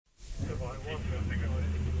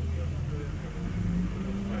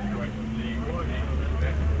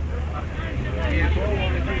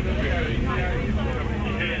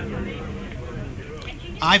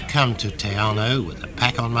I've come to Te Anau with a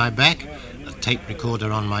pack on my back, a tape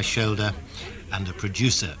recorder on my shoulder, and a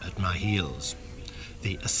producer at my heels.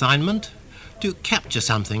 The assignment? To capture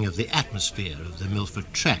something of the atmosphere of the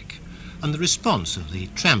Milford Track and the response of the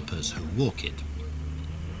trampers who walk it.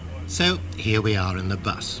 So here we are in the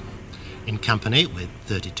bus, in company with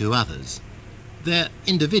 32 others. They're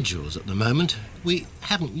individuals at the moment. We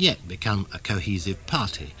haven't yet become a cohesive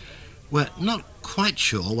party. We're not quite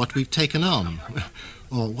sure what we've taken on,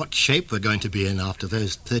 or what shape we're going to be in after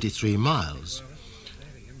those 33 miles.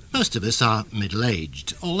 Most of us are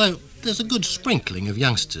middle-aged, although there's a good sprinkling of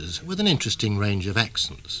youngsters with an interesting range of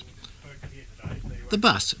accents. The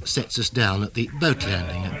bus sets us down at the boat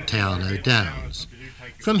landing at Te Anau Downs.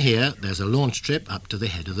 From here, there's a launch trip up to the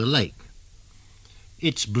head of the lake.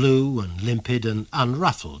 It's blue and limpid and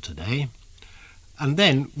unruffled today. And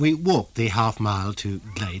then we walk the half-mile to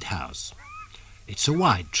Glade House. It's a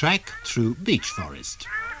wide track through beech forest.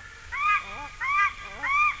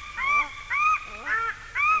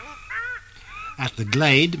 At the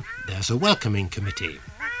Glade, there's a welcoming committee.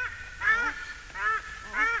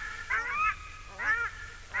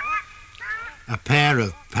 A pair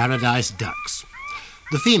of paradise ducks.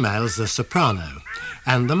 The female's a soprano,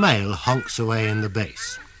 and the male honks away in the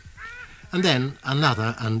bass. And then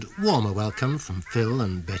another and warmer welcome from Phil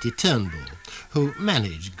and Betty Turnbull, who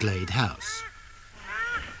manage Glade House.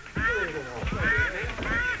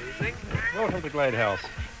 Welcome to Glade House.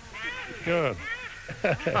 Good.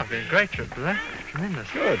 It's been a great trip today. Tremendous.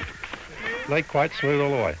 Good. Lake quite smooth all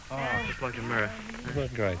the way. Oh, just like a mirror. Isn't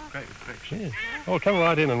that great? Great reflection. Yeah. Well, come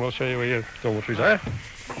right in and we'll show you where your dormitories are.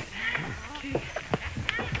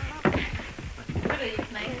 Good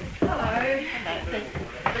evening. Hello.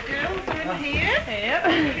 The girls are in here.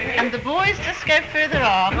 And the boys just go further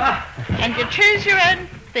on. And you choose your own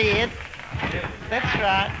bed. That's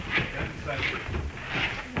right.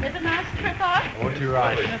 Have a nice trip on? What you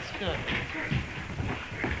right? That's good.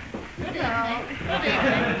 Good evening. Good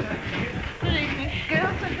evening. Good evening.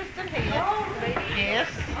 Girls are just in here. Yes.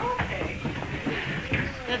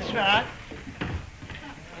 That's right.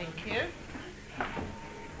 Thank you.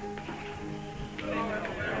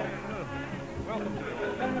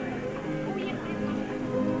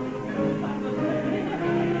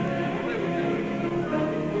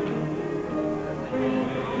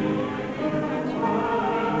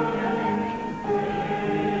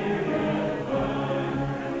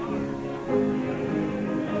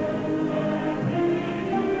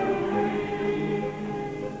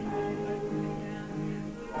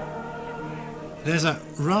 There's a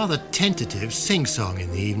rather tentative sing-song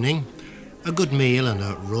in the evening. A good meal and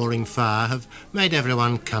a roaring fire have made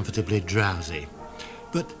everyone comfortably drowsy.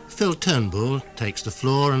 But Phil Turnbull takes the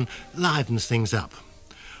floor and livens things up.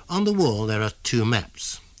 On the wall there are two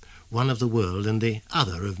maps, one of the world and the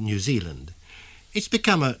other of New Zealand. It's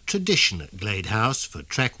become a tradition at Glade House for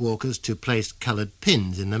track walkers to place coloured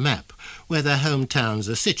pins in the map where their hometowns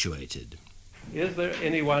are situated. Is there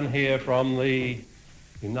anyone here from the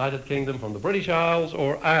United Kingdom, from the British Isles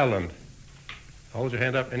or Ireland? Hold your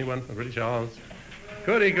hand up. Anyone from the British Isles?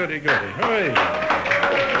 Goody, goody, goody. Hooray!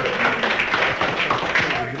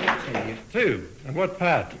 Two. And what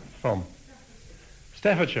part from?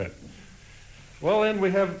 Staffordshire. Well, then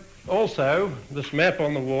we have also this map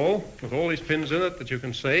on the wall with all these pins in it that you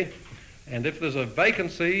can see. And if there's a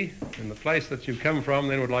vacancy in the place that you come from,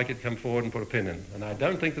 then we'd like you to come forward and put a pin in. And I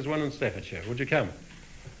don't think there's one in Staffordshire. Would you come?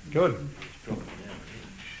 Good.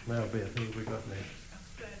 Now, Beth, who have we got next?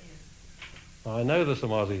 I know there's some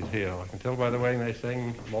Aussies here. I can tell by the way they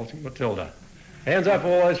sing Waltzing Matilda. Hands up,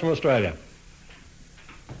 all those from Australia.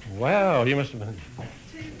 Wow, you must have been...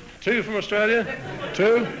 Two from Australia?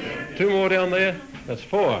 Two? Two more down there? That's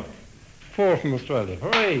four. Four from Australia.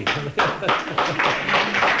 Hooray!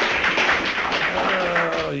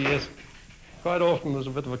 Oh, yes. Quite often there's a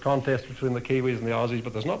bit of a contest between the Kiwis and the Aussies,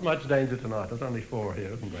 but there's not much danger tonight. There's only four here,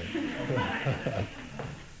 isn't there?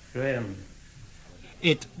 Graham.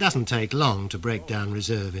 It doesn't take long to break down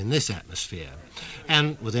reserve in this atmosphere,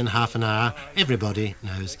 and within half an hour everybody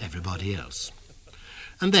knows everybody else.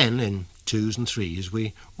 And then, in twos and threes,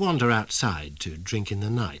 we wander outside to drink in the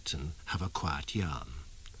night and have a quiet yarn.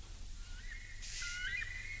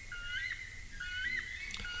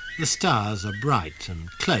 The stars are bright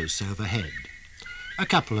and close overhead. A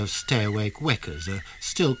couple of stay-awake weckers are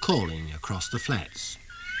still calling across the flats.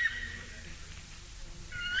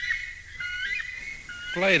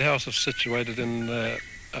 Glade House is situated in a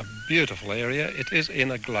beautiful area. It is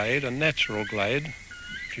in a glade, a natural glade.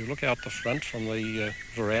 If you look out the front from the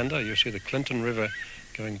veranda, you see the Clinton River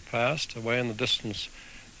going past. Away in the distance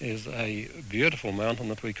is a beautiful mountain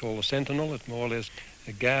that we call the Sentinel. It more or less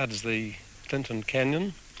guards the Clinton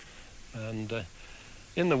Canyon, and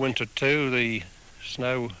in the winter too the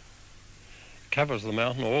snow covers the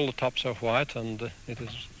mountain. All the tops are white, and it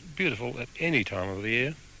is beautiful at any time of the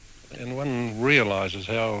year. And one realizes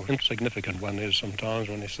how insignificant one is sometimes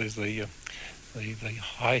when he sees the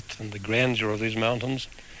height and the grandeur of these mountains.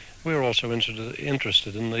 We're also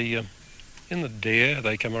interested in the deer.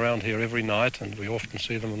 They come around here every night, and we often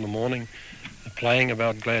see them in the morning playing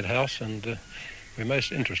about Glad House, and we're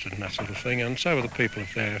most interested in that sort of thing, and so are the people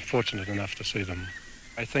if they're fortunate enough to see them.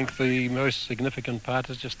 I think the most significant part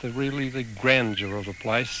is just really the grandeur of the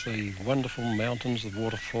place, the wonderful mountains, the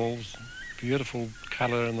waterfalls, beautiful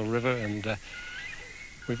colour in the river, and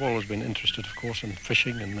we've always been interested, of course, in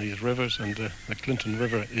fishing in these rivers, and the Clinton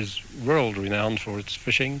River is world-renowned for its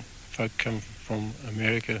fishing. Folk come from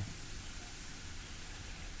America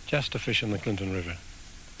just to fish in the Clinton River.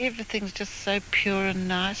 Everything's just so pure and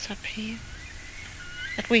nice up here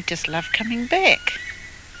that we just love coming back.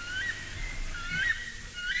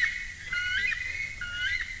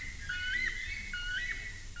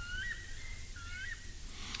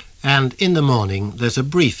 And in the morning there's a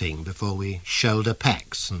briefing before we shoulder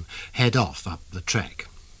packs and head off up the track.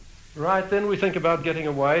 Right, then we think about getting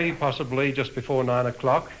away, possibly just before 9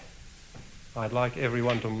 o'clock. I'd like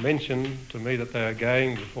everyone to mention to me that they are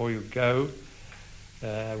going before you go.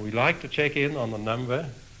 We like to check in on the number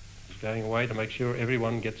who's going away to make sure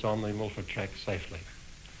everyone gets on the Milford track safely.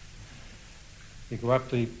 You go up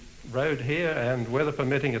the road here, and weather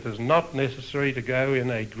permitting, it is not necessary to go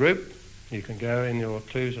in a group. You can go in your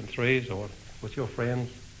 2s and 3s or with your friends,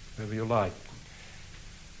 wherever you like.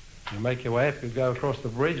 You make your way up, you go across the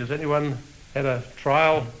bridge. Has anyone had a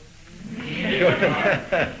trial?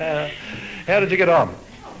 How did you get on?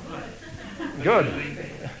 Good.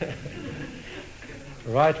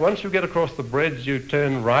 Right, once you get across the bridge, you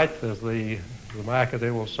turn right, as the marker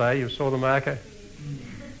there will say. You saw the marker?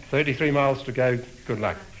 33 miles to go. Good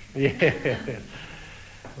luck. Yeah.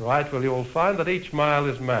 Right, well, you'll find that each mile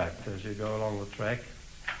is marked as you go along the track.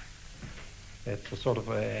 It's a sort of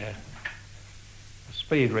a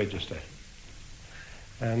speed register.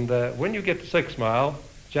 And when you get to 6 Mile,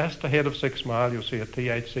 just ahead of 6 Mile, you'll see a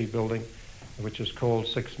THC building, which is called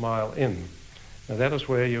 6 Mile Inn. Now, that is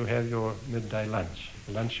where you have your midday lunch.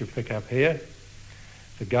 The lunch you pick up here.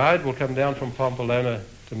 The guide will come down from Pompolona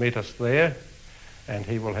to meet us there, and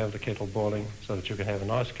he will have the kettle boiling so that you can have a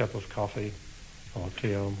nice cup of coffee or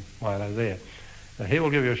tea or Milo there. Now, he will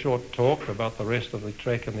give you a short talk about the rest of the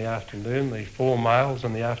trek in the afternoon, the 4 miles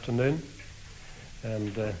in the afternoon,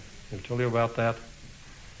 and he'll tell you about that.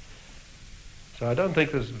 So I don't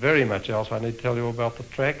think there's very much else I need to tell you about the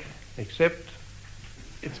track, except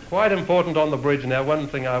it's quite important on the bridge. Now, one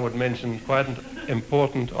thing I would mention, quite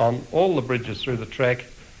important on all the bridges through the track,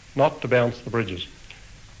 not to bounce the bridges.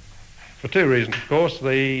 For 2 reasons. Of course,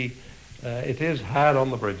 it is hard on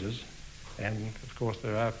the bridges, and of course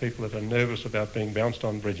there are people that are nervous about being bounced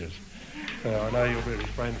on bridges. So I know you'll be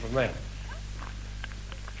refrained from that.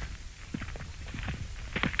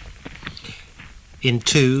 In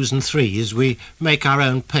 2s and 3s we make our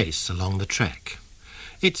own pace along the track.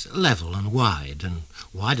 It's level and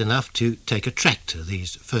wide enough to take a tractor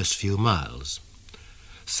these first few miles.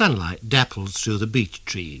 Sunlight dapples through the beech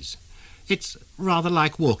trees. It's rather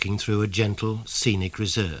like walking through a gentle, scenic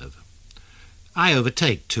reserve. I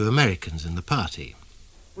overtake 2 Americans in the party.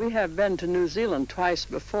 We have been to New Zealand twice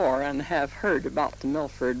before and have heard about the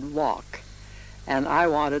Milford Walk. And I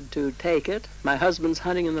wanted to take it. My husband's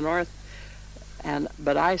hunting in the north,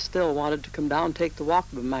 but I still wanted to come down and take the walk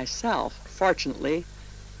by myself. Fortunately,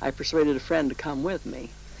 I persuaded a friend to come with me.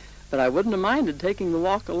 But I wouldn't have minded taking the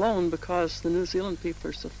walk alone because the New Zealand people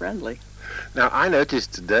are so friendly. Now, I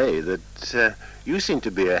noticed today that you seem to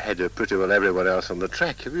be ahead of pretty well everyone else on the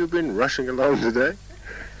track. Have you been rushing along today?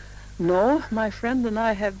 No, my friend and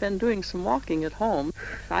I have been doing some walking at home.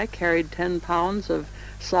 I carried 10 pounds of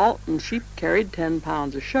salt and she carried 10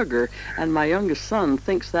 pounds of sugar, and my youngest son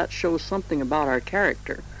thinks that shows something about our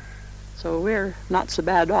character. So we're not so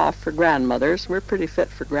bad off for grandmothers. We're pretty fit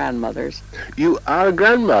for grandmothers. You are a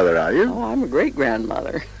grandmother, are you? Oh, I'm a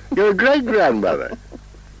great-grandmother. You're a great-grandmother?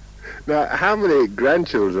 Now, how many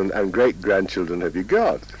grandchildren and great-grandchildren have you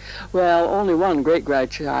got? Well, only 1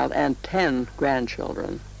 great-grandchild and 10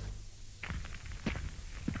 grandchildren.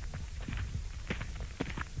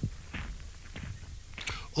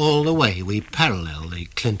 All the way we parallel the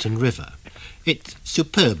Clinton River. It's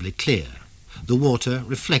superbly clear, the water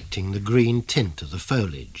reflecting the green tint of the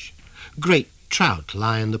foliage. Great trout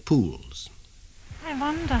lie in the pools. I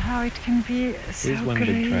wonder how it can be so Here's one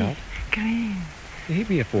big trout. green. He'd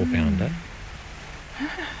be a 4-pounder.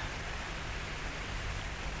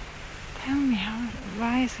 Tell me,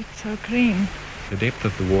 why is it so green? The depth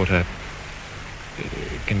of the water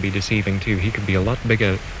can be deceiving too. He could be a lot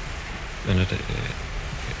bigger than it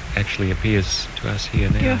actually appears to us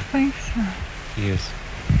here now. You think so? Yes.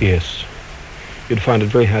 Yes. You'd find it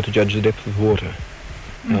very hard to judge the depth of water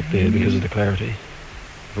out there because of the clarity.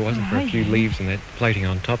 If it wasn't for a few leaves and that floating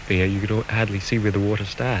on top there, you could hardly see where the water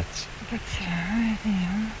starts. That's right,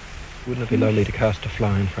 yeah. Wouldn't it be lovely to cast a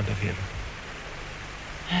fly in front of him?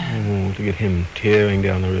 Oh, to get him tearing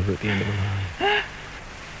down the river at the end of the line.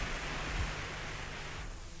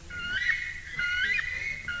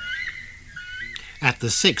 At the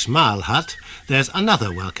 6 Mile hut, there's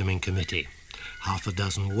another welcoming committee. Half a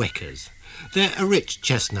dozen weckers. They're a rich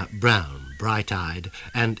chestnut brown, bright-eyed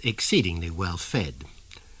and exceedingly well-fed.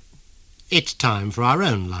 It's time for our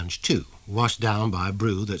own lunch too, washed down by a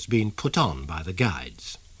brew that's been put on by the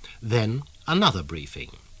guides. Then another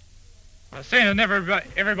briefing. Seeing that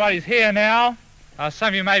everybody's here now, some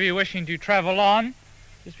of you may be wishing to travel on.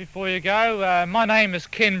 Just before you go, my name is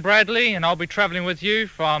Ken Bradley and I'll be travelling with you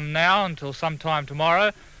from now until sometime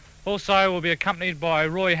tomorrow. Also, we'll be accompanied by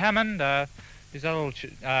Roy Hammond. He's a little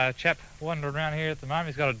chap wandering around here at the moment.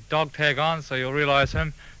 He's got a dog tag on, so you'll realise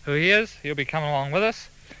who he is. He'll be coming along with us.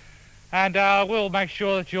 And we'll make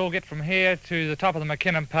sure that you'll get from here to the top of the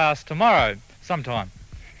McKinnon Pass tomorrow, sometime.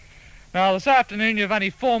 Now, this afternoon you've only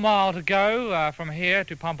 4 miles to go from here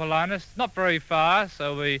to Pompolona. It's not very far,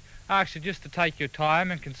 so we ask you just to take your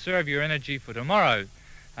time and conserve your energy for tomorrow.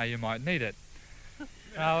 You might need it.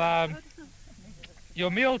 Now,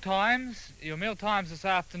 your meal times this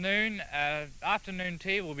afternoon, afternoon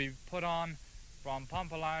tea will be put on from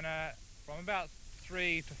Pompolona from about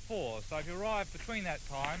 3 to 4. So if you arrive between that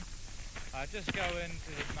time, just go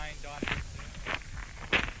into the main dining room.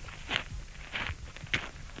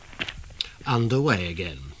 Underway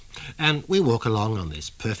again, and we walk along on this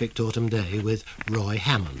perfect autumn day with Roy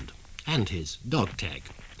Hammond and his dog tag.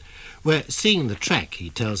 We're seeing the track, he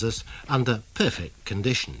tells us, under perfect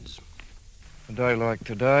conditions. A day like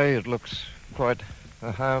today, it looks quite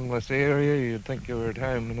a harmless area. You'd think you were at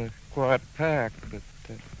home in a quiet park, but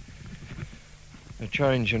a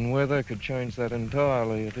change in weather could change that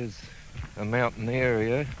entirely. It is a mountain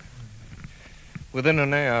area. Within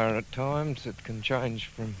an hour at times, it can change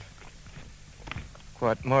from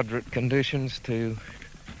quite moderate conditions to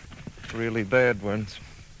really bad ones,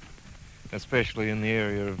 especially in the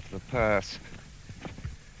area of the pass.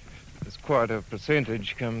 There's quite a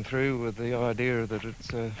percentage come through with the idea that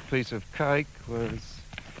it's a piece of cake, whereas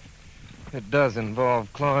it does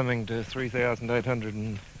involve climbing to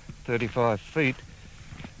 3,835 feet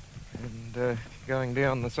and going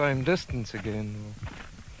down the same distance again. Well,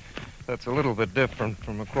 that's a little bit different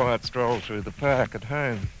from a quiet stroll through the park at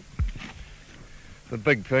home. The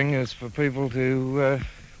big thing is for people to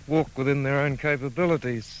walk within their own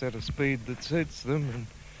capabilities, set a speed that suits them and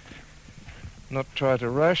not try to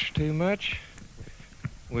rush too much.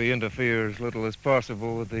 We interfere as little as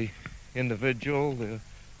possible with the individual. The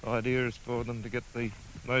idea is for them to get the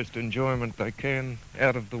most enjoyment they can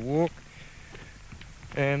out of the walk.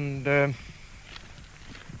 And the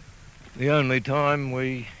only time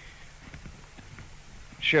we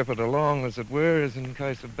shepherd along, as it were, is in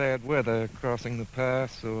case of bad weather, crossing the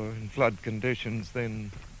pass or in flood conditions.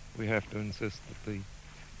 Then we have to insist that the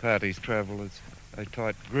parties travel as a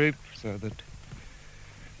tight group so that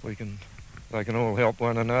they can all help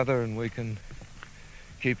one another and we can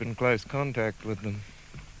keep in close contact with them.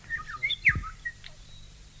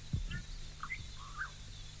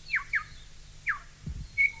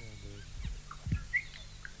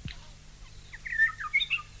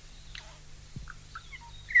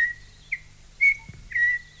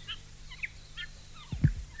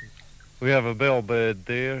 We have a bellbird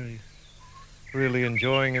there. He's really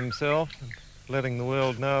enjoying himself and letting the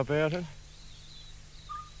world know about it.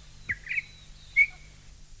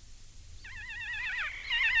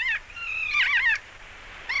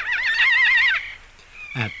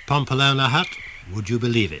 At Pompolona hut, would you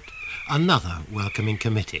believe it, another welcoming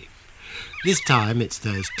committee. This time it's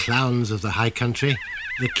those clowns of the high country,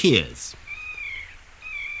 the Keers.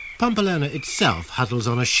 Pompolona itself huddles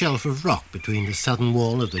on a shelf of rock between the southern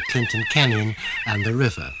wall of the Clinton Canyon and the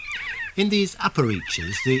river. In these upper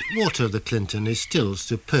reaches, the water of the Clinton is still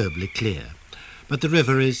superbly clear, but the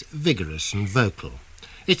river is vigorous and vocal.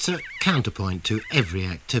 It's a counterpoint to every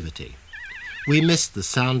activity. We miss the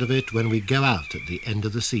sound of it when we go out at the end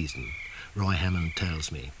of the season, Roy Hammond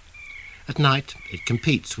tells me. At night, it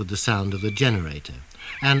competes with the sound of the generator,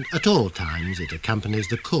 and at all times it accompanies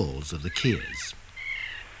the calls of the Keers.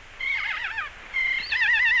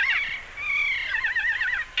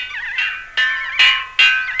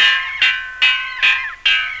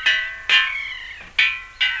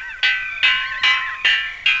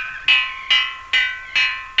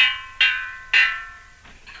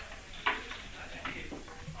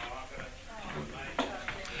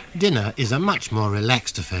 Dinner is a much more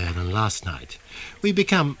relaxed affair than last night. We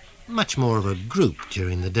become much more of a group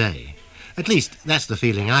during the day. At least that's the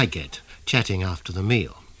feeling I get, chatting after the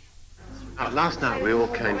meal. Last night we all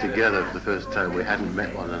came together for the first time. We hadn't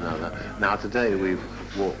met one another. Now today we've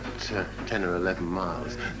walked 10 or 11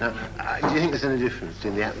 miles. Now, do you think there's any difference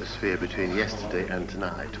in the atmosphere between yesterday and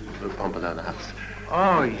tonight at Pompolona Huts?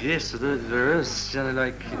 Oh, yes, there is. You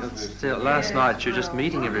know, last night you're just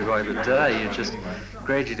meeting everybody, but today you're just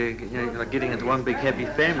gradually like getting into one big happy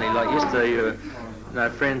family. Like yesterday you were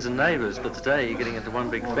friends and neighbours, but today you're getting into one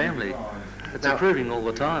big family. It's improving all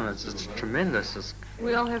the time. It's tremendous.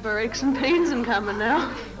 We all have our aches and pains in common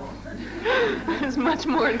now. There's much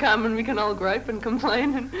more in common. We can all gripe and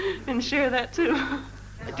complain and share that too.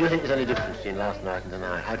 Do you think there's any difference between last night and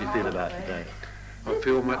tonight? How do you feel about it today? I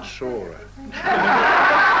feel much sorer.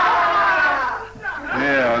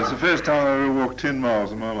 Yeah, it's the first time I ever walked 10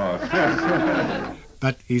 miles in my life.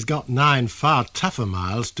 But he's got 9 far tougher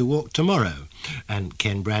miles to walk tomorrow, and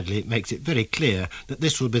Ken Bradley makes it very clear that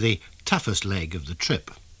this will be the toughest leg of the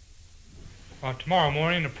trip. Well, tomorrow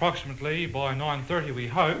morning, approximately by 9:30, we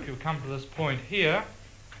hope you'll come to this point here,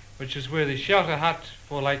 which is where the shelter hut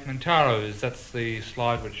for Lake Mintaro is. That's the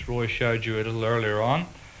slide which Roy showed you a little earlier on.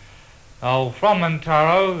 From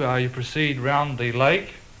Mintaro, you proceed round the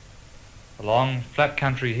lake, along flat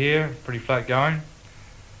country here, pretty flat going,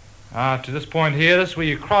 to this point here. This is where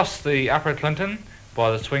you cross the Upper Clinton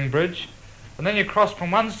by the swing bridge, and then you cross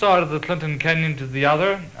from one side of the Clinton Canyon to the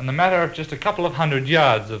other, and the matter of just a couple of 100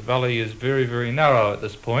 yards. The valley is very, very narrow at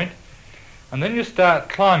this point, and then you start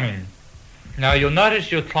climbing. Now you'll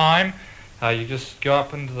notice your climb, you just go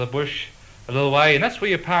up into the bush a little way, and that's where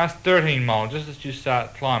you pass 13 Mile, just as you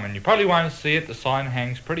start climbing. You probably won't see it. The sign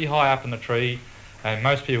hangs pretty high up in the tree, and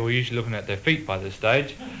most people are usually looking at their feet by this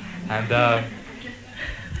stage. And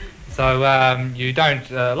so you don't,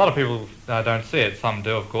 a lot of people don't see it, some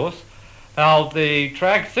do of course. Now the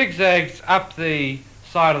track zigzags up the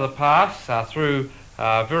side of the pass through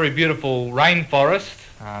very beautiful rainforest,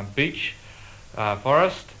 beech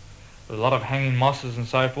forest, with a lot of hanging mosses and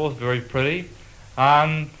so forth, very pretty.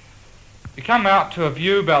 You come out to a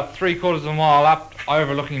view about 3/4 of a mile up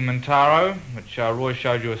overlooking Mintaro, which Roy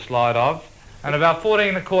showed you a slide of, and about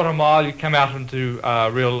 14 1/4 mile you come out into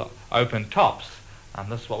real open tops, and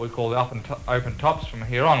this is what we call the open tops from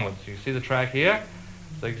here onwards. You see the track here,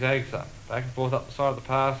 zigzags up, back and forth up the side of the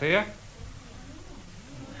pass here,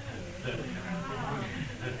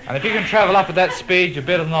 and if you can travel up at that speed you're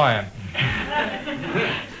better than I am.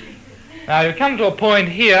 Now you come to a point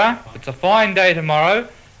here. It's a fine day tomorrow.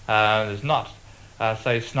 There's not,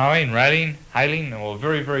 say, snowing, raining, hailing, or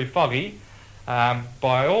very, very foggy.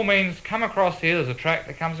 By all means, come across here. There's a track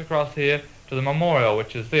that comes across here to the memorial,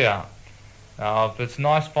 which is there. If it's a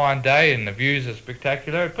nice, fine day and the views are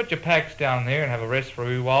spectacular, put your packs down there and have a rest for a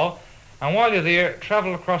wee while. And while you're there,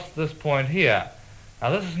 travel across to this point here. Now,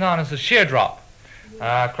 this is known as the sheer drop.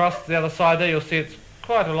 Across the other side there, you'll see it's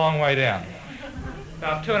quite a long way down,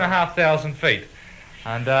 about 2,500 feet.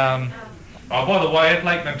 And oh, by the way, at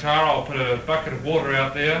Lake Mintaro, I'll put a bucket of water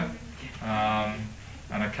out there,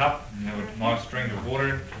 and a cup, a nice drink of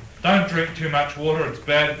water. Don't drink too much water, it's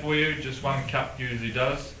bad for you, just 1 cup usually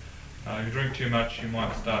does. If you drink too much, you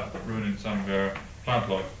might start ruining some of your plant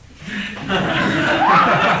life.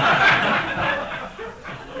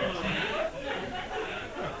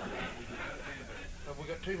 We've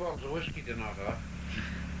got 2 bottles of whiskey tonight, huh?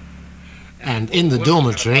 And in the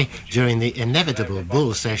dormitory, during the inevitable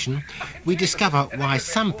bull session, we discover why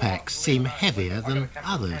some packs seem heavier than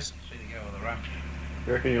others.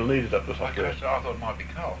 You reckon you'll need it up this way? I thought it might be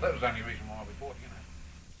cold. That was the only reason why we bought,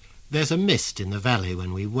 There's a mist in the valley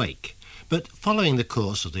when we wake, but following the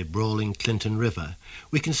course of the brawling Clinton River,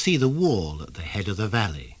 we can see the wall at the head of the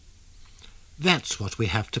valley. That's what we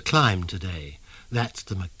have to climb today. That's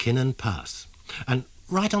the McKinnon Pass. And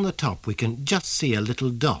right on the top we can just see a little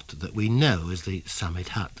dot that we know is the summit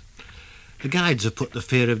hut. The guides have put the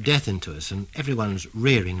fear of death into us and everyone's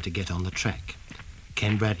rearing to get on the track.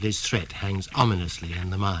 Ken Bradley's threat hangs ominously in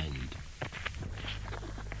the mind.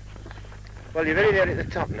 Well, you're very near at the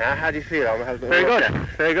top now. How do you feel? Very good,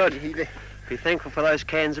 very good. Be thankful for those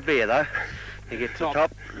cans of beer, though. You get to the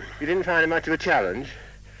top. You didn't find it much of a challenge?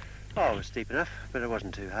 Oh, it was steep enough, but it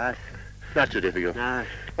wasn't too hard. Not too difficult. No.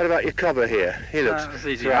 What about your cobber here? He looks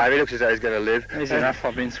dry. He looks as though he's going to live. Easy enough.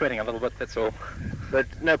 I've been sweating a little bit, that's all. But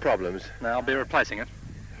no problems? No, I'll be replacing it.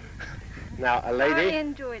 Now, a lady... I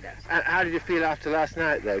enjoyed it. How did you feel after last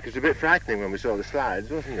night, though? Because it was a bit frightening when we saw the slides,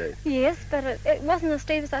 wasn't it? Yes, but it wasn't as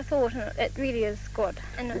steep as I thought, and it really is good.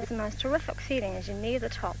 And it's the most terrific feeling as you're near the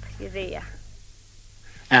top, you're there.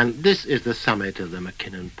 And this is the summit of the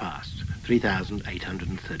McKinnon Pass,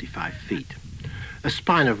 3,835 feet. A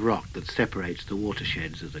spine of rock that separates the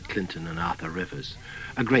watersheds of the Clinton and Arthur rivers,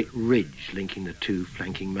 a great ridge linking the two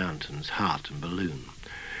flanking mountains, Hart and Balloon.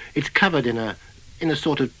 It's covered in a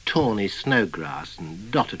sort of tawny snowgrass and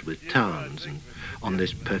dotted with tarns, and on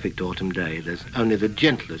this perfect autumn day there's only the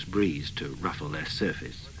gentlest breeze to ruffle their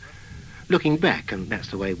surface. Looking back, and that's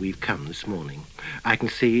the way we've come this morning, I can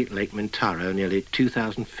see Lake Mintaro nearly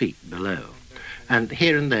 2,000 feet below, and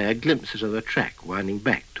here and there glimpses of the track winding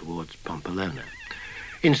back towards Pompolona.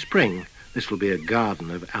 In spring, this will be a garden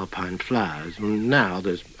of alpine flowers, and now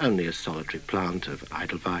there's only a solitary plant of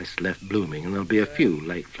Edelweiss left blooming, and there'll be a few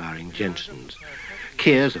late-flowering gentians.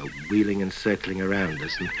 Kears are wheeling and circling around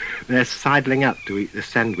us, and they're sidling up to eat the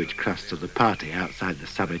sandwich crusts of the party outside the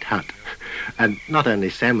summit hut. And not only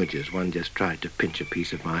sandwiches, one just tried to pinch a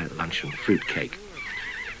piece of my luncheon fruitcake.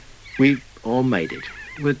 We've all made it,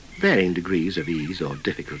 with varying degrees of ease or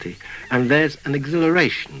difficulty, and there's an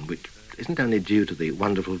exhilaration which isn't only due to the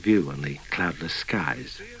wonderful view and the cloudless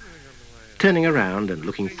skies. Turning around and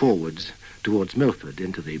looking forwards towards Milford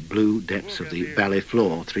into the blue depths of the valley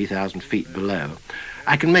floor 3,000 feet below,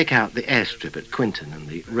 I can make out the airstrip at Quinton and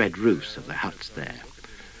the red roofs of the huts there.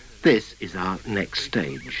 This is our next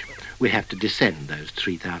stage. We have to descend those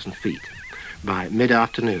 3,000 feet. By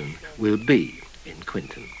mid-afternoon, we'll be in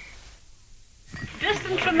Quinton.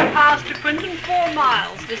 Distance from the pass to Quinton, 4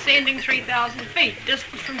 miles, descending 3,000 feet.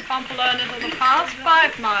 Distance from Pompolona to the pass,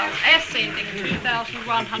 5 miles, ascending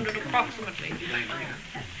 2,100 approximately.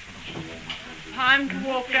 Time to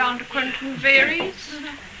walk down to Quinton varies.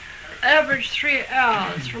 Average 3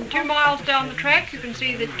 hours. From 2 miles down the track, you can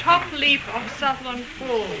see the top leap of Sutherland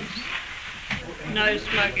Falls. No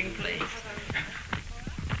smoking, please.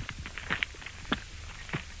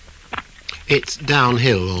 It's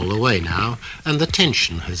downhill all the way now, and the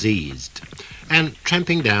tension has eased. And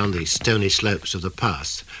tramping down the stony slopes of the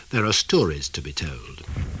pass, there are stories to be told.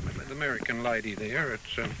 The American lady there,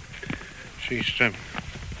 she's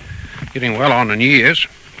getting well on in years,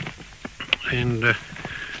 and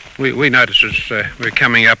we notice as we're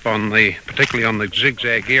coming up on particularly on the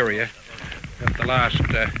zigzag area of the last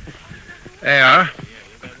hour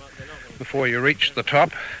before you reach the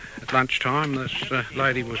top at lunchtime, this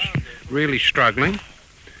lady was really struggling,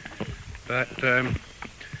 but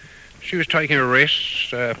she was taking a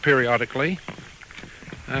rest periodically,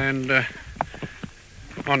 and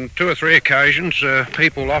on 2 or 3 occasions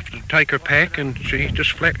people offered to take her pack, and she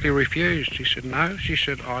just flatly refused. She said no. She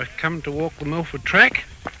said, I've come to walk the Milford track,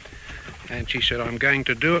 and she said I'm going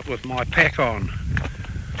to do it with my pack on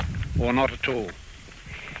or not at all.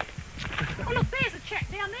 Oh, look, there's a track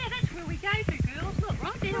down there. That's where we go to, girls. Look,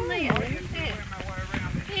 right down there.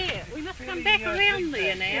 Yeah, we must come back around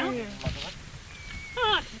there now.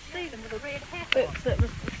 Oh, I can see them with a red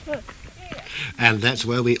hat. And that's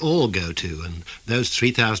where we all go to, and those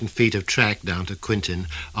 3,000 feet of track down to Quinton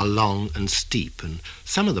are long and steep, and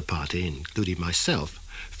some of the party, including myself,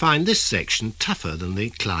 find this section tougher than the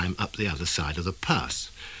climb up the other side of the pass.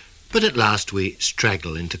 But at last we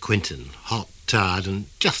straggle into Quinton, hot, tired and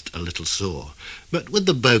just a little sore, but with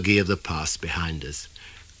the bogey of the pass behind us.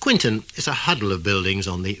 Quinton is a huddle of buildings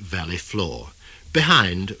on the valley floor.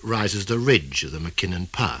 Behind rises the ridge of the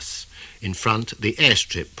McKinnon Pass. In front, the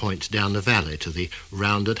airstrip points down the valley to the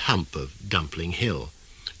rounded hump of Dumpling Hill.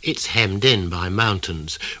 It's hemmed in by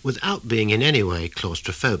mountains without being in any way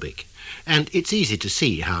claustrophobic, and it's easy to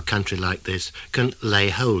see how a country like this can lay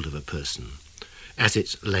hold of a person, as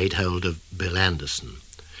it's laid hold of Bill Anderson.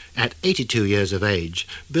 At 82 years of age,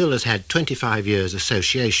 Bill has had 25 years'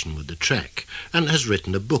 association with the track and has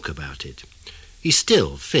written a book about it. He's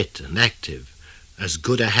still fit and active, as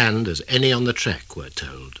good a hand as any on the track, we're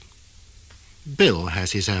told. Bill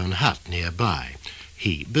has his own hut nearby.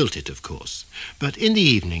 He built it, of course, but in the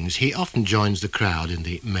evenings he often joins the crowd in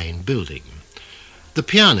the main building. The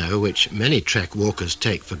piano, which many track walkers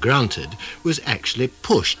take for granted, was actually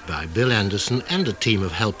pushed by Bill Anderson and a team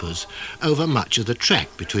of helpers over much of the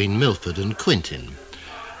track between Milford and Quinton.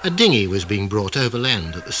 A dinghy was being brought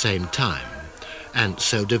overland at the same time, and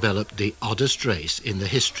so developed the oddest race in the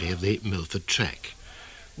history of the Milford track.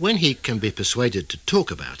 When he can be persuaded to talk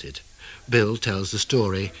about it, Bill tells the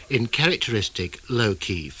story in characteristic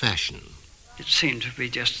low-key fashion. It seemed to be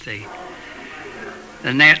just the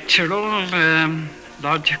natural,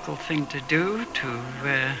 logical thing to do to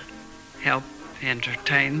help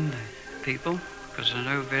entertain the people, because I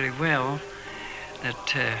know very well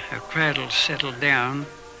that a crowd will settle down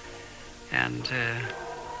and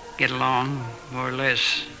get along more or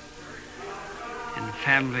less in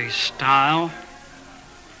family style,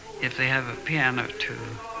 if they have a piano to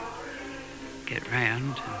get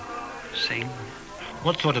round and sing.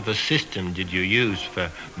 What sort of a system did you use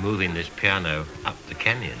for moving this piano up the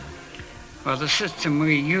canyon? Well, the system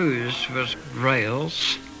we used was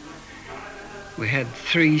rails. We had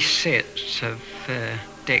 3 sets of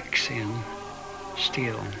Dexian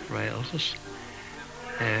steel rails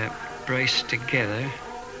braced together,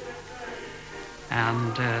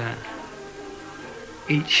 and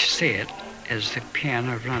each set, as the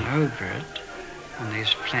piano ran over it on these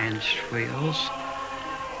flanged wheels,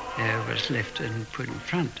 was lifted and put in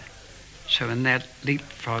front. So in that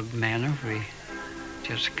leapfrog manner, we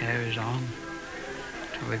just carried on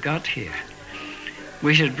till we got here.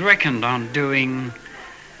 We had reckoned on doing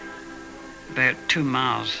about 2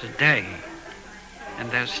 miles a day,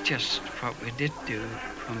 and that's just what we did do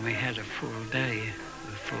when we had a full day,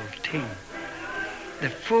 a full team. The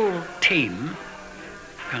full team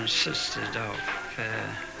consisted of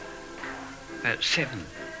about 7,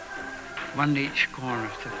 1 each corner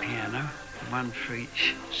of the piano, 1 for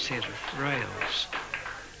each set of rails.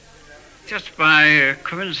 Just by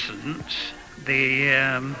coincidence, the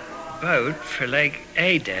boat for Lake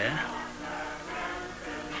Ada,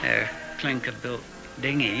 a clinker-built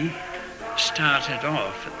dinghy, started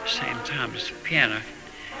off at the same time as the piano.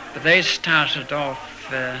 But they started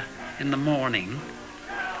off in the morning,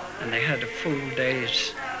 and they had a full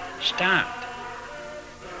day's start.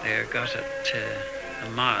 They got it a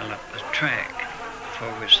mile up the track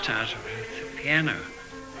before we started with the piano.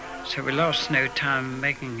 So we lost no time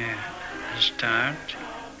making a start,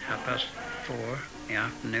 4:30 in the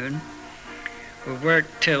afternoon. We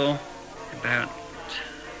worked till about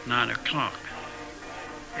 9 o'clock,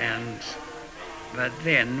 and by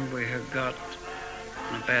then we had got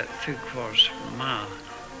about 3/4 of a mile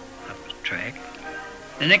up the track.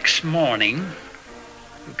 The next morning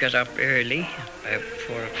we got up early, about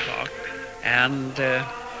 4 o'clock, and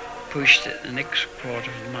pushed it the next 1/4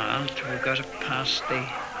 of a mile till we got up past the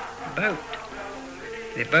boat.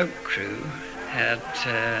 The boat crew had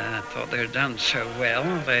thought they had done so well,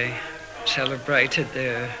 they celebrated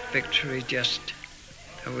their victory just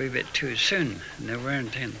a wee bit too soon, and they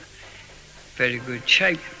weren't in very good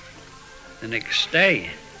shape the next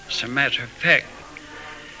day. As a matter of fact,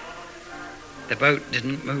 the boat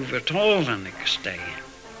didn't move at all the next day.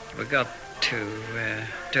 We got to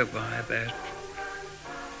Dubai about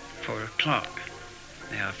 4 o'clock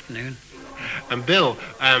in the afternoon. And Bill,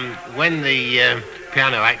 when the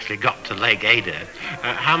piano actually got to Lake Ada,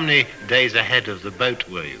 how many days ahead of the boat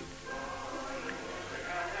were you?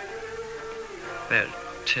 About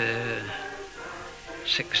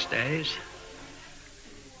 6 days.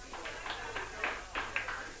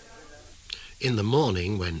 In the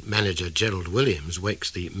morning, when manager Gerald Williams wakes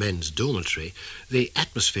the men's dormitory, the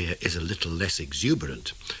atmosphere is a little less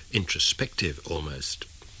exuberant, introspective almost.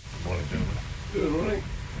 Morning, gentlemen. Good morning.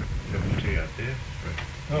 Having tea out there.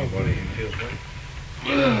 Oh, Anybody who feels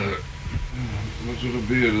well? What sort of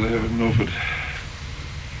beer do they have at Norfolk?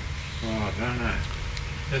 Oh, I don't know.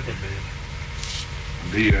 Pepper beer.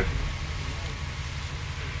 Beer.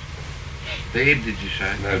 Beer, did you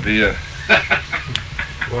say? No, beer.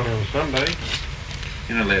 What, on Sunday?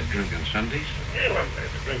 You're not allowed to drink on Sundays. Yeah, I'm allowed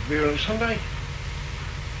to drink beer on Sunday.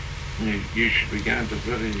 You should be going to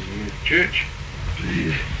bloody church.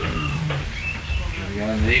 You're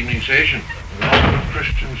going to the evening session. A lot of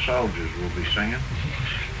Christian soldiers will be singing.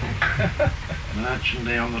 Marching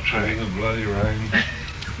down the track. In the bloody rain.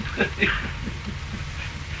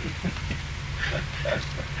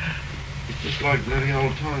 It's just like bloody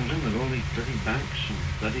old times, isn't it? All these bloody bunks and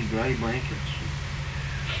bloody grey blankets.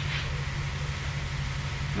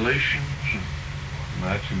 And lotions and...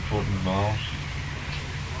 Marching 40 miles.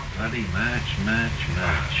 Bloody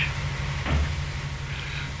march.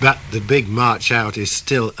 But the big march out is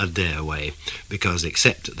still a day away, because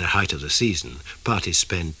except at the height of the season, parties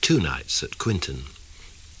spend 2 nights at Quinton.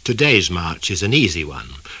 Today's march is an easy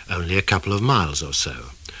one, only a couple of miles or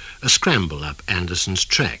so. A scramble up Anderson's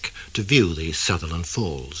Track to view the Sutherland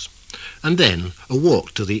Falls, and then a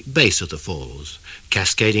walk to the base of the falls,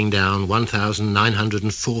 cascading down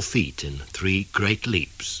 1,904 feet in 3 great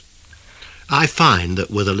leaps. I find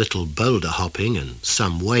that with a little boulder hopping and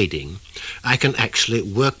some wading, I can actually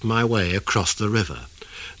work my way across the river,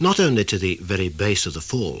 not only to the very base of the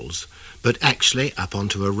falls, but actually up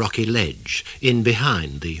onto a rocky ledge in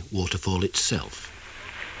behind the waterfall itself.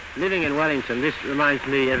 Living in Wellington, this reminds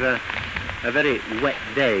me of a very wet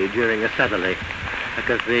day during a southerly,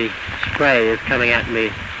 because the spray is coming at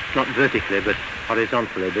me not vertically but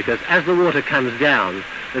horizontally, because as the water comes down,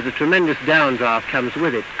 there's a tremendous downdraft comes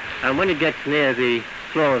with it, and when it gets near the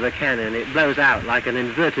floor of the canyon, it blows out like an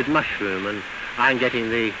inverted mushroom, and I'm getting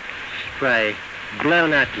the spray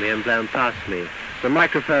blown at me and blown past me. The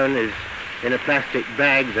microphone is in a plastic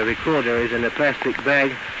bag, the recorder is in a plastic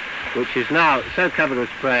bag, which is now so covered with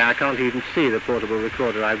spray I can't even see the portable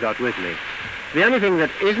recorder I've got with me. The only thing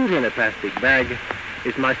that isn't in a plastic bag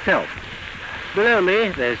is myself. Below me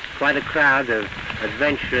there's quite a crowd of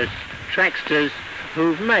adventurous tracksters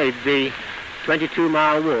who've made the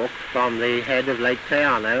 22-mile walk from the head of Lake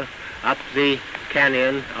Tayano up the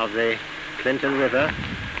canyon of the Clinton River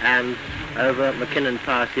and over McKinnon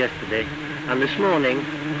Pass yesterday, and this morning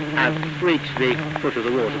have reached the foot of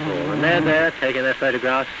the waterfall, and they're there taking their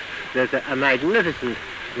photographs. There's a magnificent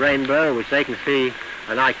rainbow which they can see,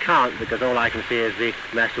 and I can't, because all I can see is the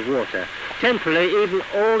mass of water. Temporarily, even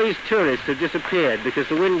all these tourists have disappeared because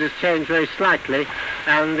the wind has changed very slightly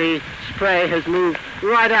and the spray has moved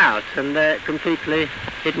right out and they're completely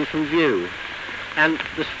hidden from view. And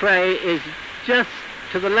the spray is just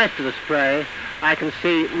to the left of the spray. I can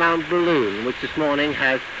see Mount Balloon, which this morning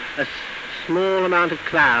has a small amount of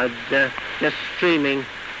cloud just streaming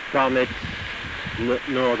from its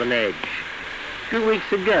northern edge. 2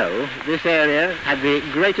 weeks ago, this area had the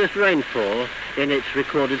greatest rainfall in its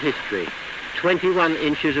recorded history. 21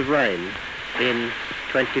 inches of rain in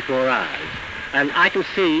 24 hours. And I can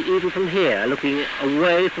see, even from here, looking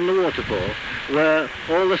away from the waterfall, where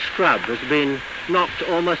all the scrub has been knocked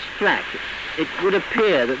almost flat. It would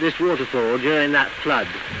appear that this waterfall, during that flood,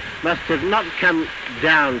 must have not come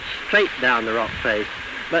down, straight down the rock face,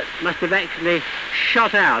 but must have actually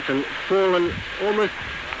shot out and fallen almost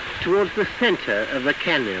towards the center of the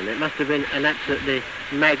canyon. It must have been an absolutely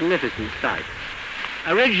magnificent sight.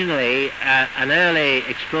 Originally, an early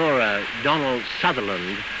explorer, Donald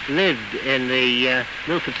Sutherland, lived in the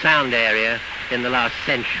Milford Sound area in the last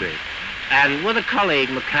century. And with a colleague,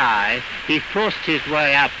 Mackay, he forced his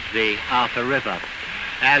way up the Arthur River.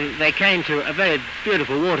 And they came to a very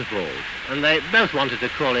beautiful waterfall. And they both wanted to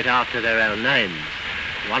call it after their own names.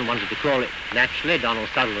 One wanted to call it, naturally, Donald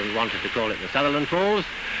Sutherland wanted to call it the Sutherland Falls,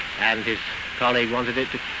 and his colleague wanted it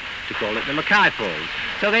to call it the Mackay Falls.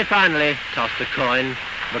 So they finally tossed a coin.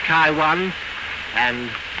 Mackay won, and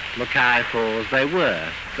Mackay Falls they were.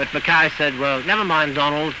 But Mackay said, well, never mind,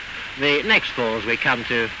 Donald, the next falls we come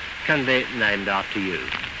to can be named after you.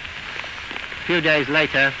 A few days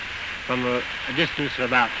later, from a distance of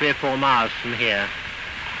about 3 or 4 miles from here,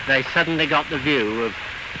 they suddenly got the view of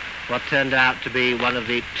what turned out to be one of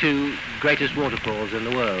the 2 greatest waterfalls in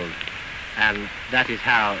the world. And that is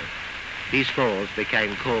how these falls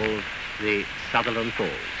became called the Sutherland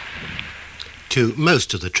Falls. To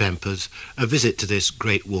most of the trampers, a visit to this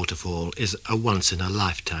great waterfall is a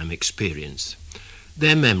once-in-a-lifetime experience.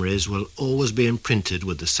 Their memories will always be imprinted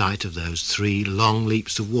with the sight of those 3 long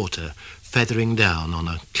leaps of water feathering down on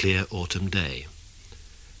a clear autumn day.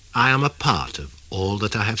 I am a part of all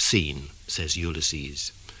that I have seen, says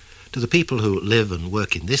Ulysses. To the people who live and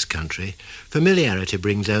work in this country, familiarity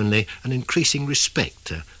brings only an increasing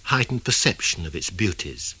respect, a heightened perception of its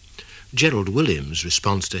beauties. Gerald Williams'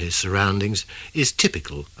 response to his surroundings is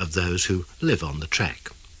typical of those who live on the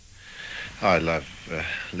track. I love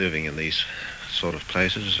living in these sort of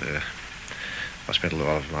places. I spent a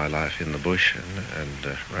lot of my life in the bush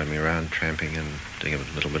and roaming around, tramping and doing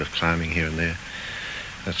a little bit of climbing here and there,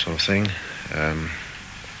 that sort of thing.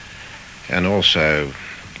 And also,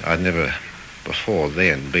 I'd never before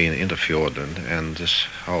then been into Fiordland, and this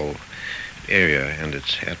whole area and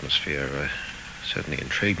its atmosphere certainly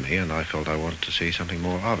intrigued me, and I felt I wanted to see something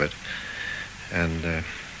more of it. And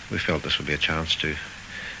we felt this would be a chance to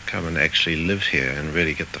come and actually live here and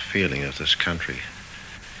really get the feeling of this country.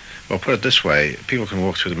 Well, put it this way, people can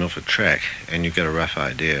walk through the Milford Track and you get a rough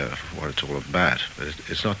idea of what it's all about, but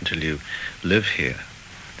it's not until you live here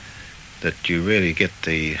that you really get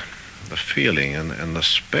the feeling and the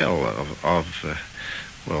spell of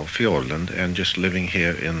Fiordland, and just living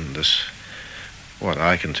here in this, what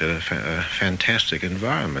I consider a fantastic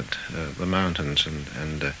environment, the mountains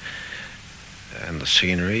and the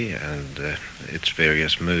scenery and its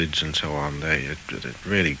various moods and so on. It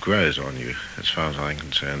really grows on you, as far as I'm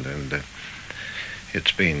concerned, and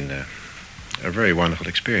it's been a very wonderful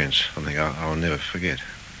experience, something I'll never forget.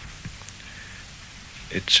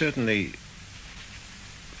 It certainly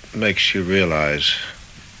makes you realize,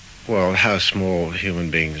 well, how small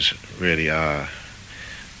human beings really are,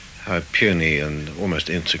 how puny and almost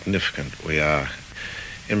insignificant we are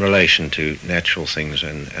in relation to natural things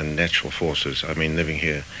and natural forces. I mean, living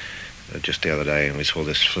here just the other day, and we saw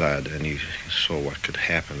this flood, and you saw what could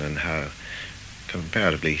happen and how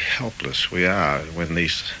comparatively helpless we are when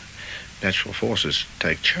these natural forces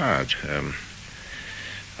take charge.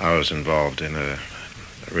 I was involved in a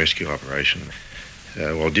rescue operation.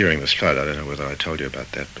 Well, during this flood, I don't know whether I told you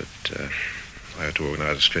about that, but I had to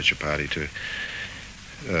organise a stretcher party to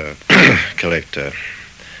collect a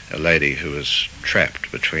lady who was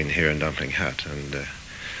trapped between here and Dumpling Hut, and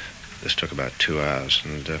this took about 2 hours,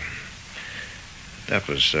 and that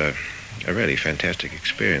was a really fantastic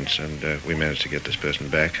experience, and we managed to get this person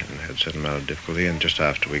back and had a certain amount of difficulty, and just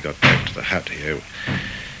after we got back to the hut here,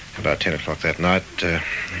 about 10 o'clock that night, there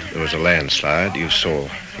was a landslide. You've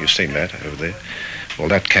seen that over there. Well,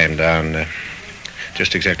 that came down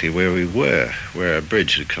just exactly where we were, where a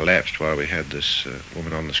bridge had collapsed while we had this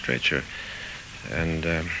woman on the stretcher. And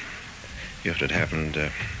if it had happened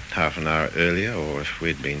half an hour earlier, or if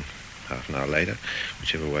we'd been half an hour later,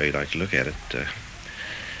 whichever way you like to look at it,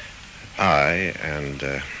 I and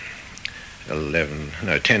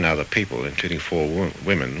 10 other people, including 4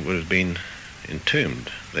 women, would have been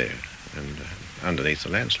entombed there and underneath the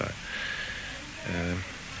landslide.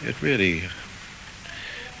 It really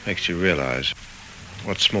makes you realize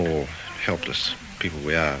what small, helpless people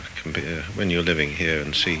we are when you're living here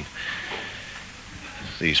and see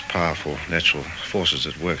these powerful natural forces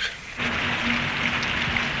at work.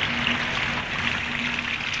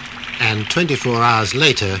 And 24 hours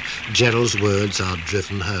later, Gerald's words are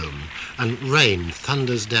driven home, and rain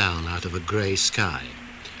thunders down out of a grey sky.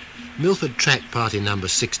 Milford Track Party number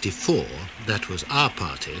 64, that was our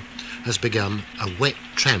party, has begun a wet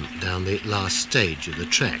tramp down the last stage of the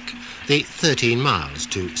track, the 13 miles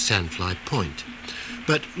to Sandfly Point.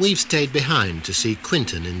 But we've stayed behind to see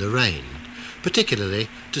Quinton in the rain, particularly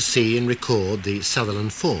to see and record the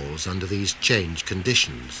Sutherland Falls under these changed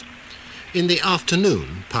conditions. In the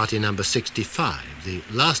afternoon, party number 65, the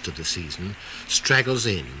last of the season, straggles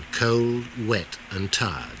in, cold, wet and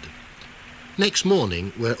tired. Next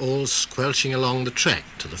morning, we're all squelching along the track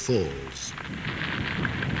to the falls.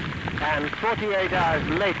 And 48 hours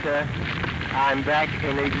later, I'm back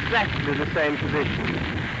in exactly the same position.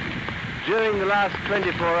 During the last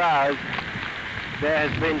 24 hours, there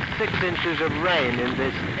has been 6 inches of rain in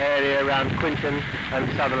this area around Quinton and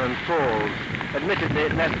Sutherland Falls. Admittedly,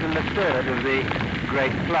 less than a third of the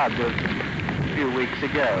great flood of a few weeks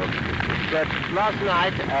ago. But last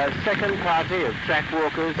night, a second party of track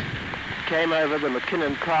walkers came over the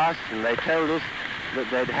McKinnon Pass, and they told us that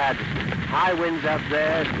they'd had high winds up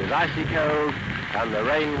there, it was icy cold, and the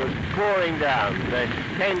rain was pouring down. They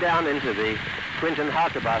came down into the Quinton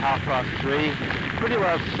hut about 3:30, pretty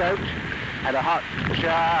well soaked, had a hot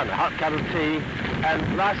shower and a hot cup of tea,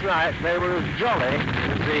 and last night they were as jolly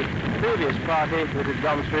as the previous party that had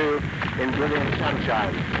gone through in brilliant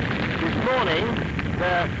sunshine. This morning,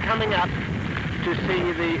 they're coming up to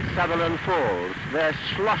see the Sutherland Falls. They're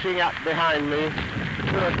sloshing up behind me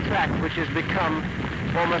through a track which has become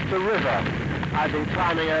almost a river. I've been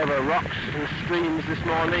climbing over rocks and streams this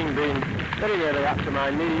morning, been very nearly up to my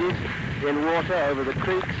knees in water over the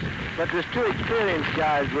creeks, but there's 2 experienced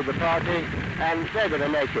guys with the party, and they're going to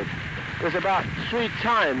make it. There's about 3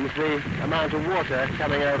 times the amount of water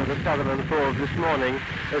coming over the Sutherland Falls this morning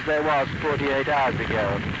as there was 48 hours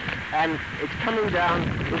ago. And it's coming down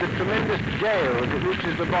with a tremendous gale as it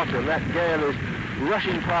reaches the bottom. That gale is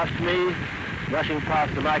rushing past me, rushing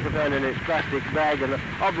past the microphone in its plastic bag, and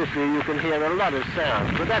obviously you can hear a lot of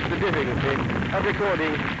sound. But that's the difficulty of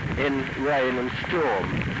recording in rain and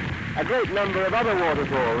storm. A great number of other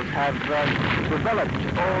waterfalls have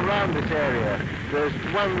developed all around this area. There's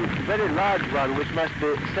one very large one which must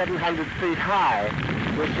be 700 feet high,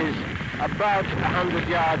 which is about 100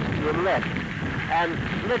 yards to the left. And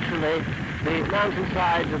literally, the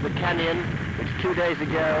mountainsides of the canyon, which 2 days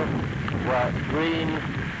ago were green,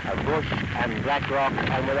 bush and black rock,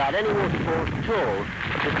 and without any waterfalls at all,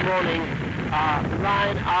 this morning are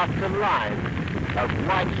line after line of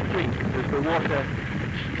white streaks as the water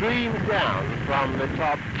streams down from the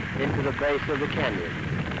top into the base of the canyon.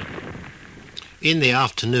 In the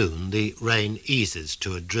afternoon, the rain eases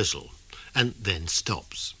to a drizzle and then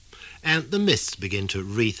stops, and the mists begin to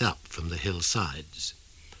wreath up from the hillsides.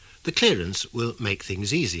 The clearance will make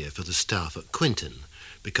things easier for the staff at Quinton,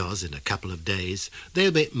 because in a couple of days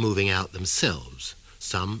they'll be moving out themselves,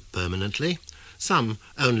 some permanently, some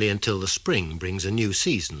only until the spring brings a new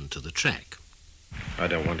season to the track. I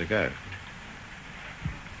don't want to go.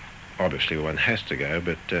 Obviously one has to go,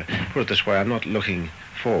 but put it this way, I'm not looking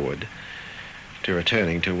forward to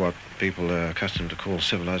returning to what people are accustomed to call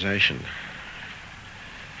civilization.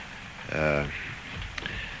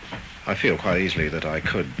 I feel quite easily that I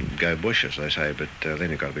could go bush, as they say, but then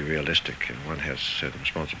you've got to be realistic. One has certain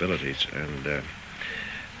responsibilities, and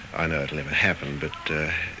I know it'll never happen, but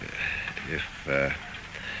if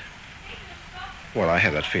Well, I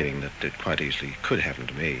have that feeling that it quite easily could happen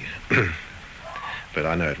to me, but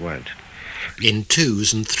I know it won't. In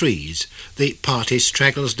 2s and 3s, the party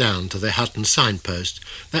straggles down to the Hutton signpost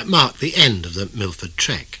that mark the end of the Milford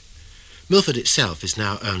trek. Milford itself is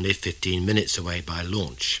now only 15 minutes away by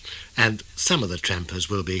launch, and some of the trampers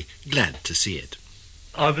will be glad to see it.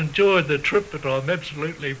 I've enjoyed the trip, but I'm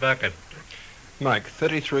absolutely bucketed. Mike,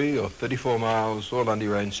 33 or 34 miles, all under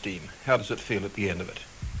your own steam. How does it feel at the end of it?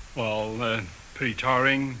 Well, pretty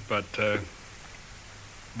tiring, but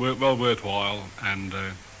well worthwhile. And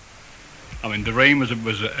I mean, the rain was a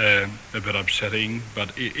bit upsetting,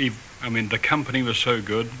 but I mean, the company was so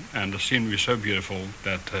good and the scenery was so beautiful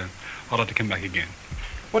that I'd like to come back again.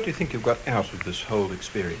 What do you think you've got out of this whole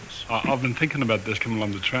experience? I've been thinking about this coming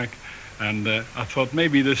along the track, and I thought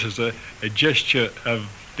maybe this is a gesture of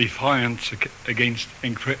defiance against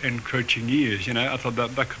encroaching years. You know, I thought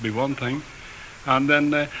that could be one thing. And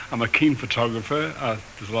then I'm a keen photographer.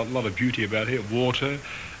 There's a lot of beauty about here, water,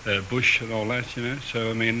 bush and all that, you know. So,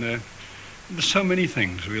 I mean, there's so many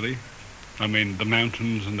things, really. I mean, the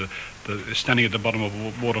mountains and the standing at the bottom of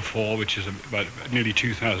a waterfall, which is about nearly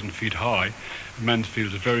 2,000 feet high.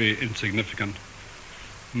 Mansfield is very insignificant.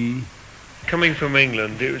 Coming from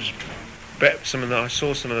England, it was I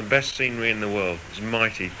saw some of the best scenery in the world. It was a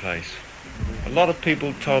mighty place. A lot of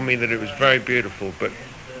people told me that it was very beautiful, but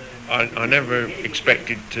I never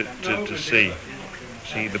expected to see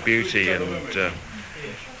the beauty and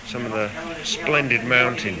some of the splendid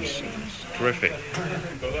mountains. It's terrific.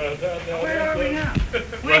 Where are we now?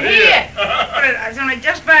 We're here. It's only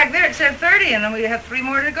just back there. It said 30, and then we have 3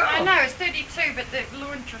 more to go. I know, it's 32, but the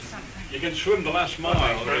launch or something. You can swim the last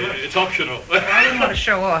mile. It's optional. I didn't want to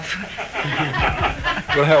show off.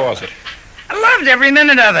 Well, how was it? I loved every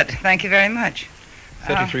minute of it. Thank you very much.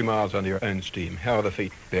 33 miles under your own steam. How are the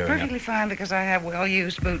feet bearing up? Perfectly fine, because I have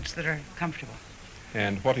well-used boots that are comfortable.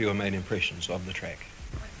 And what are your main impressions of the track?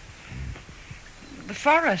 The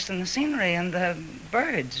forest and the scenery and the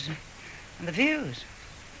birds and the views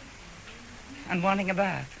and wanting a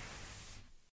bath.